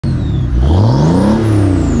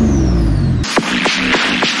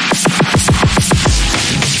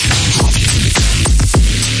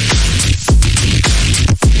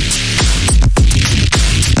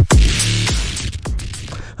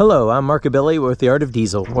Hello, I'm Mark Abilli with The Art of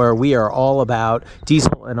Diesel, where we are all about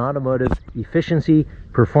diesel and automotive efficiency,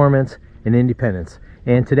 performance, and independence.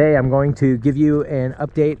 And today I'm going to give you an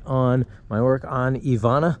update on my work on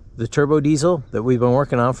Evonne, the Turbodiesel that we've been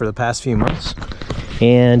working on for the past few months.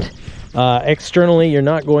 And externally, you're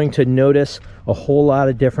not going to notice a whole lot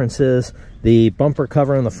of differences. The bumper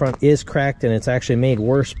cover on the front is cracked, and it's actually made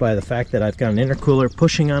worse by the fact that I've got an intercooler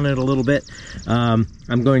pushing on it a little bit.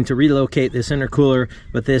 I'm going to relocate this intercooler,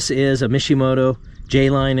 but this is a Mishimoto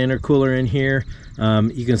J-line intercooler in here.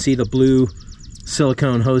 You can see the blue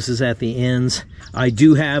silicone hoses at the ends. I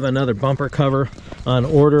do have another bumper cover on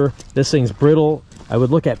order. This thing's brittle. I would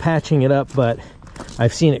look at patching it up, but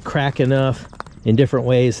I've seen it crack enough in different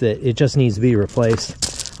ways that it just needs to be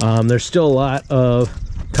replaced. There's still a lot of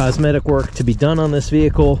cosmetic work to be done on this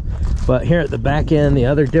vehicle, but here at the back end, the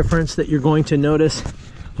other difference that you're going to notice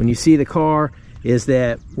when you see the car is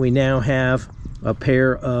that we now have a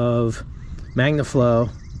pair of MagnaFlow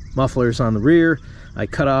mufflers on the rear. I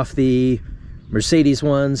cut off the Mercedes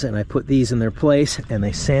ones and I put these in their place, and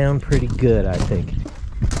they sound pretty good, I think.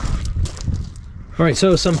 All right,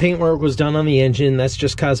 so some paint work was done on the engine. That's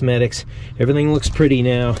just cosmetics. Everything looks pretty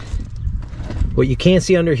now. What you can't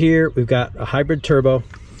see under here, we've got a hybrid turbo.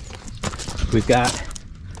 We've got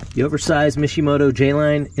the oversized Mishimoto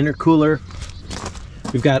J-line intercooler.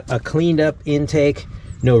 We've got a cleaned up intake,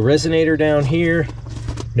 no resonator down here,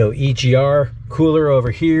 no EGR cooler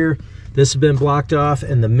over here. This has been blocked off,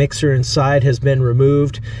 and the mixer inside has been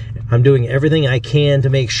removed. I'm doing everything I can to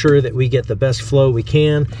make sure that we get the best flow we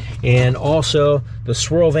can. And also the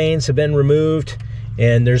swirl vanes have been removed,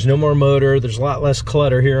 and there's no more motor. There's a lot less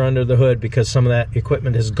clutter here under the hood because some of that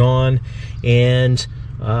equipment is gone. And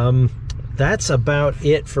that's about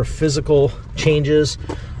it for physical changes.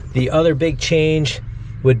 The other big change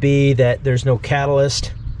would be that there's no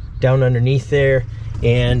catalyst down underneath there,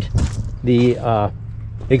 and the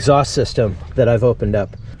exhaust system that I've opened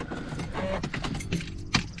up.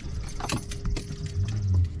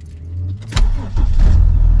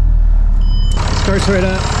 Starts right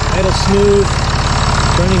up, idle smooth,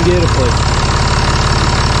 running beautifully.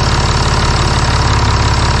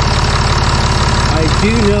 I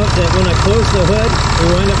do note that when I close the hood,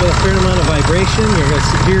 we wind up with a fair amount of vibration. You're going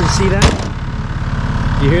to hear and see that.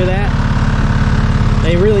 You hear that?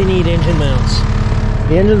 They really need engine mounts.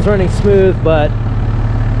 The engine's running smooth, but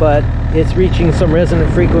it's reaching some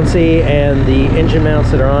resonant frequency, and the engine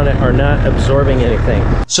mounts that are on it are not absorbing anything.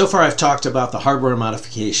 So far I've talked about the hardware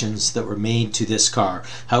modifications that were made to this car.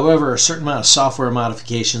 However, a certain amount of software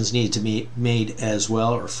modifications need to be made as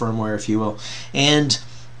well, or firmware if you will. And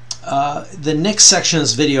the next section of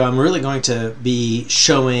this video, I'm really going to be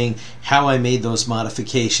showing how I made those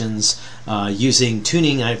modifications using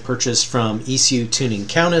tuning I purchased from ECU Tuning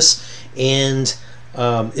Kaunas. And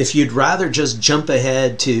if you'd rather just jump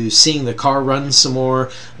ahead to seeing the car run some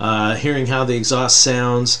more, hearing how the exhaust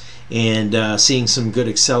sounds, and seeing some good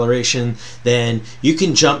acceleration, then you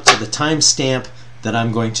can jump to the timestamp that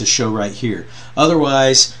I'm going to show right here.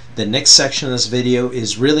 Otherwise, the next section of this video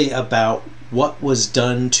is really about what was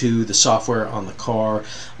done to the software on the car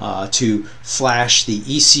to flash the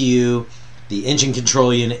ECU, the engine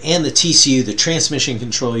control unit, and the TCU, the transmission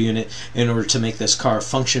control unit, in order to make this car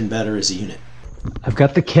function better as a unit. I've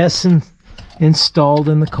got the KES installed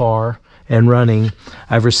in the car and running.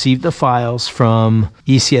 I've received the files from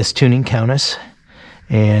ECU Tuning Kaunas,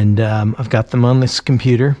 and I've got them on this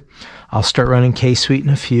computer. I'll start running K-Suite in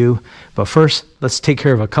a few, but first let's take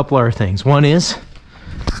care of a couple other things. One is,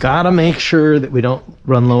 gotta make sure that we don't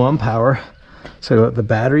run low on power. So I got the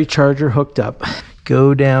battery charger hooked up.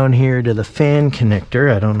 Go down here to the fan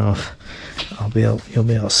connector. I don't know if you'll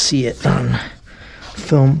be able to see it on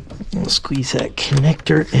film. We'll squeeze that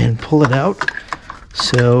connector and pull it out.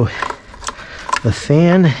 So the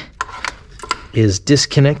fan is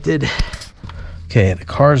disconnected. Okay, the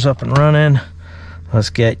car's up and running. Let's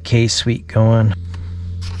get K-Suite going.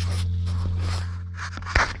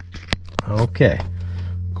 Okay,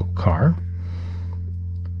 go car.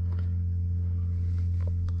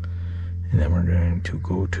 And then we're going to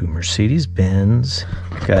go to Mercedes-Benz.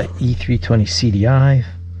 Got E320 CDI,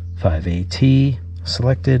 5AT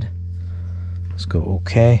selected. Let's go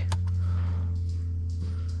OK.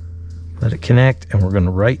 Let it connect, and we're going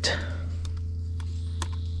to write.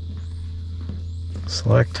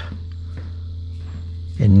 Select.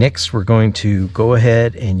 And next we're going to go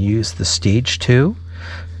ahead and use the stage 2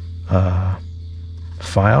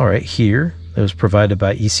 file right here that was provided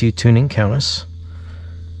by ECU Tuning Kaunas.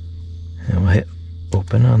 And we'll hit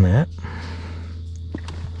open on that.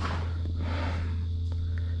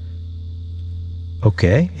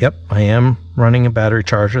 Okay, yep, I am running a battery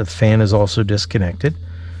charger. The fan is also disconnected.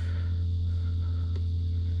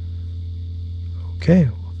 Okay,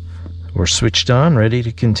 we're switched on, ready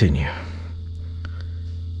to continue.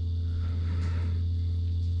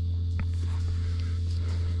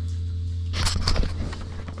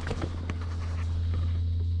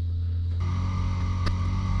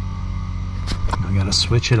 I gotta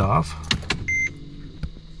switch it off.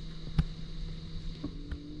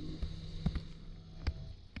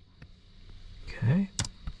 Okay.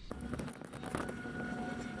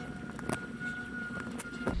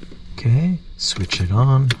 Okay, switch it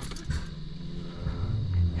on.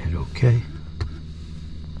 Hit OK.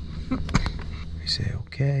 We say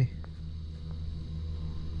OK.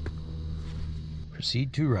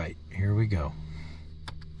 Proceed to write. Here we go.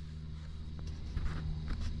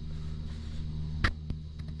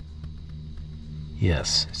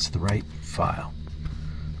 Yes, it's the right file.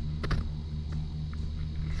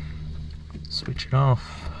 Switch it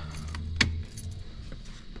off.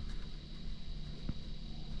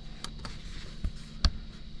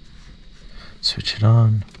 Switch it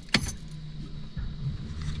on.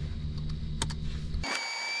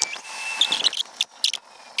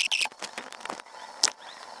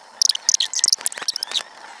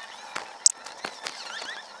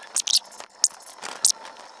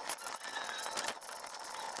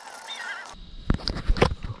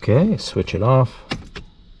 Okay, switch it off.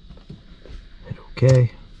 Hit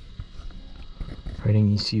OK.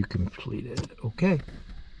 Writing ECU completed. Okay.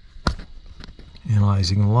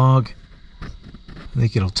 Analyzing the log. I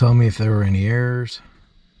think it'll tell me if there were any errors.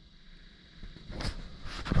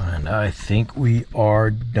 And I think we are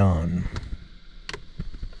done.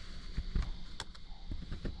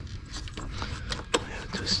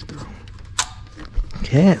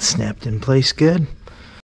 Okay, it snapped in place good.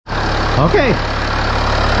 Okay.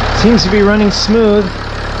 Seems to be running smooth.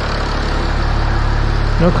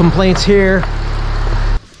 No complaints here.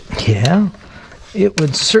 Yeah, it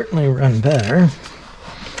would certainly run better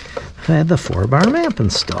if I had the 4-bar map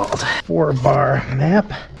installed. 4-bar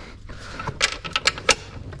map.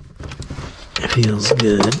 Feels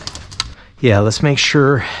good. Yeah, let's make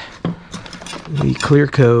sure we clear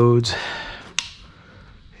codes.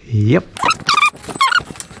 Yep.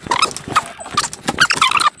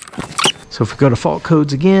 So if we go to fault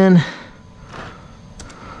codes again,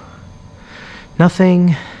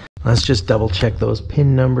 nothing. Let's just double check those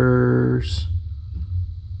pin numbers.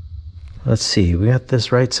 Let's see, we got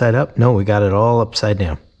this right side up. No, we got it all upside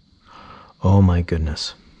down. Oh my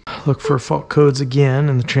goodness. Look for fault codes again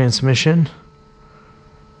in the transmission.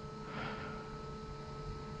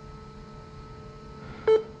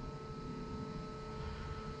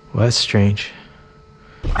 Well, that's strange.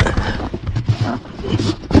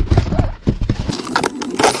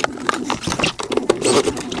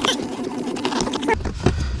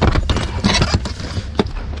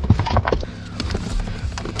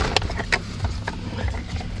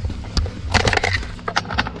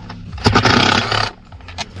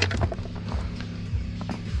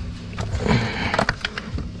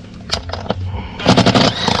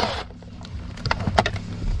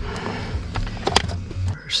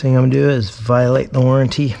 First thing I'm gonna do is violate the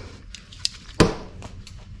warranty.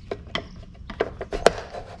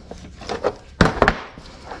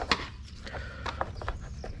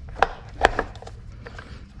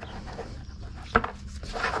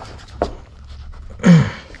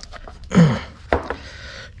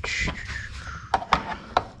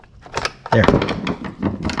 There.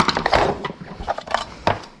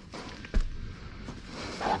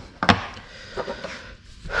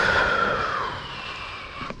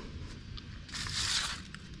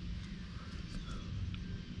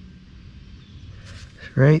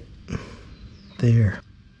 Right there.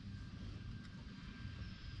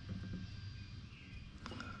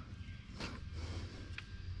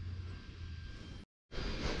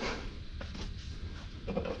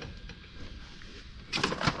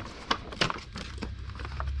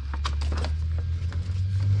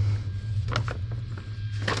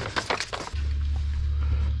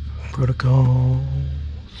 Protocols.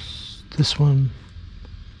 This one.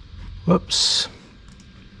 Whoops.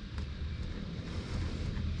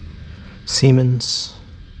 Siemens.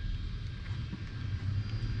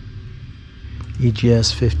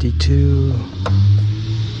 EGS 52.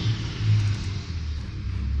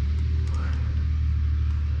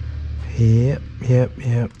 Yep.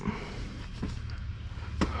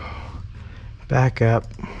 Back up.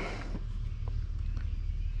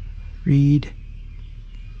 Read.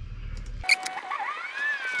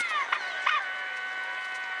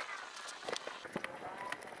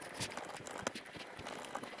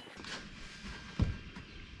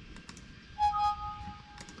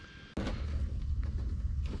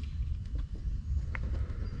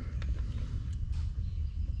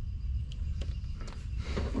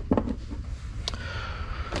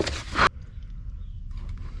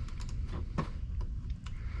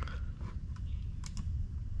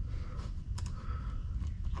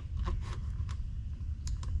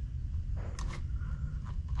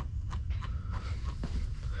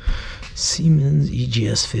 Siemens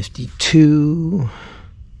EGS 52.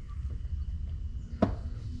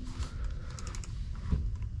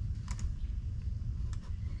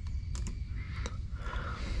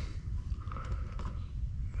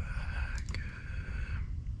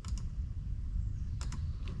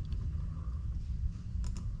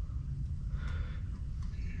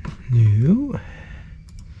 New.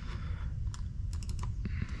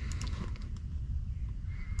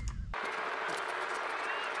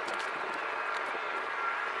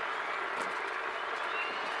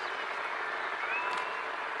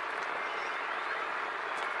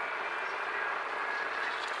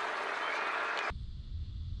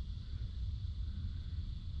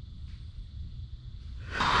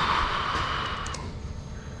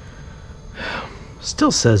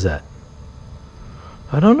 Still says that.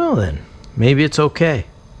 I don't know then. Maybe it's okay.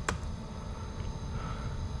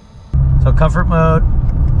 So comfort mode,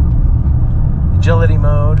 agility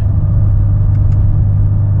mode,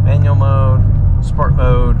 manual mode, sport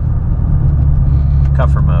mode,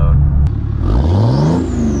 comfort mode.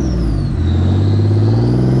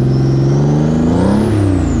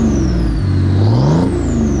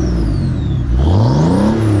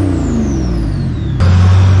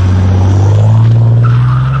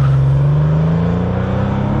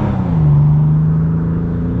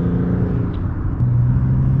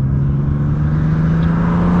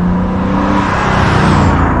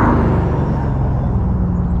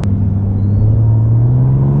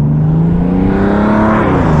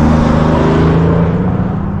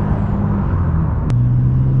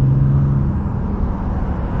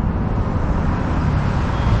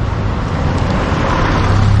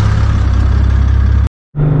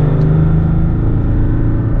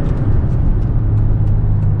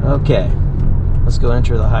 Okay, let's go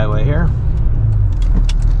enter the highway here.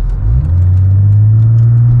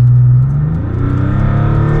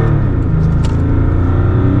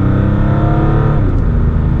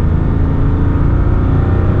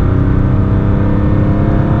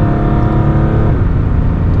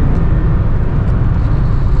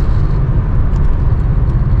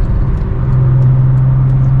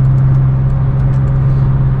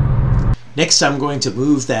 Next, I'm going to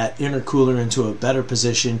move that intercooler into a better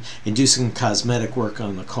position and do some cosmetic work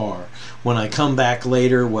on the car. When I come back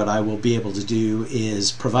later, what I will be able to do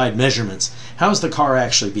is provide measurements. How is the car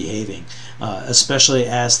actually behaving? Especially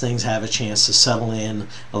as things have a chance to settle in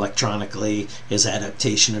electronically, as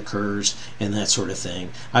adaptation occurs, and that sort of thing.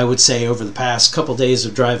 I would say over the past couple days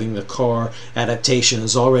of driving the car, adaptation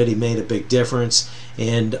has already made a big difference,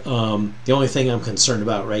 and the only thing I'm concerned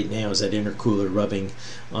about right now is that intercooler rubbing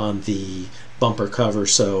on the bumper cover.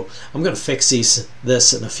 So I'm going to fix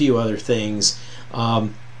this and a few other things.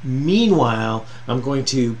 Meanwhile, I'm going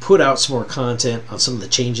to put out some more content on some of the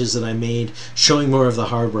changes that I made, showing more of the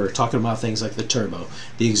hardware, talking about things like the turbo,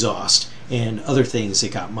 the exhaust, and other things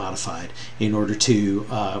that got modified in order to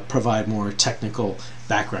provide more technical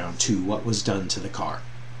background to what was done to the car.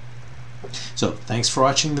 So thanks for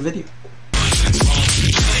watching the video.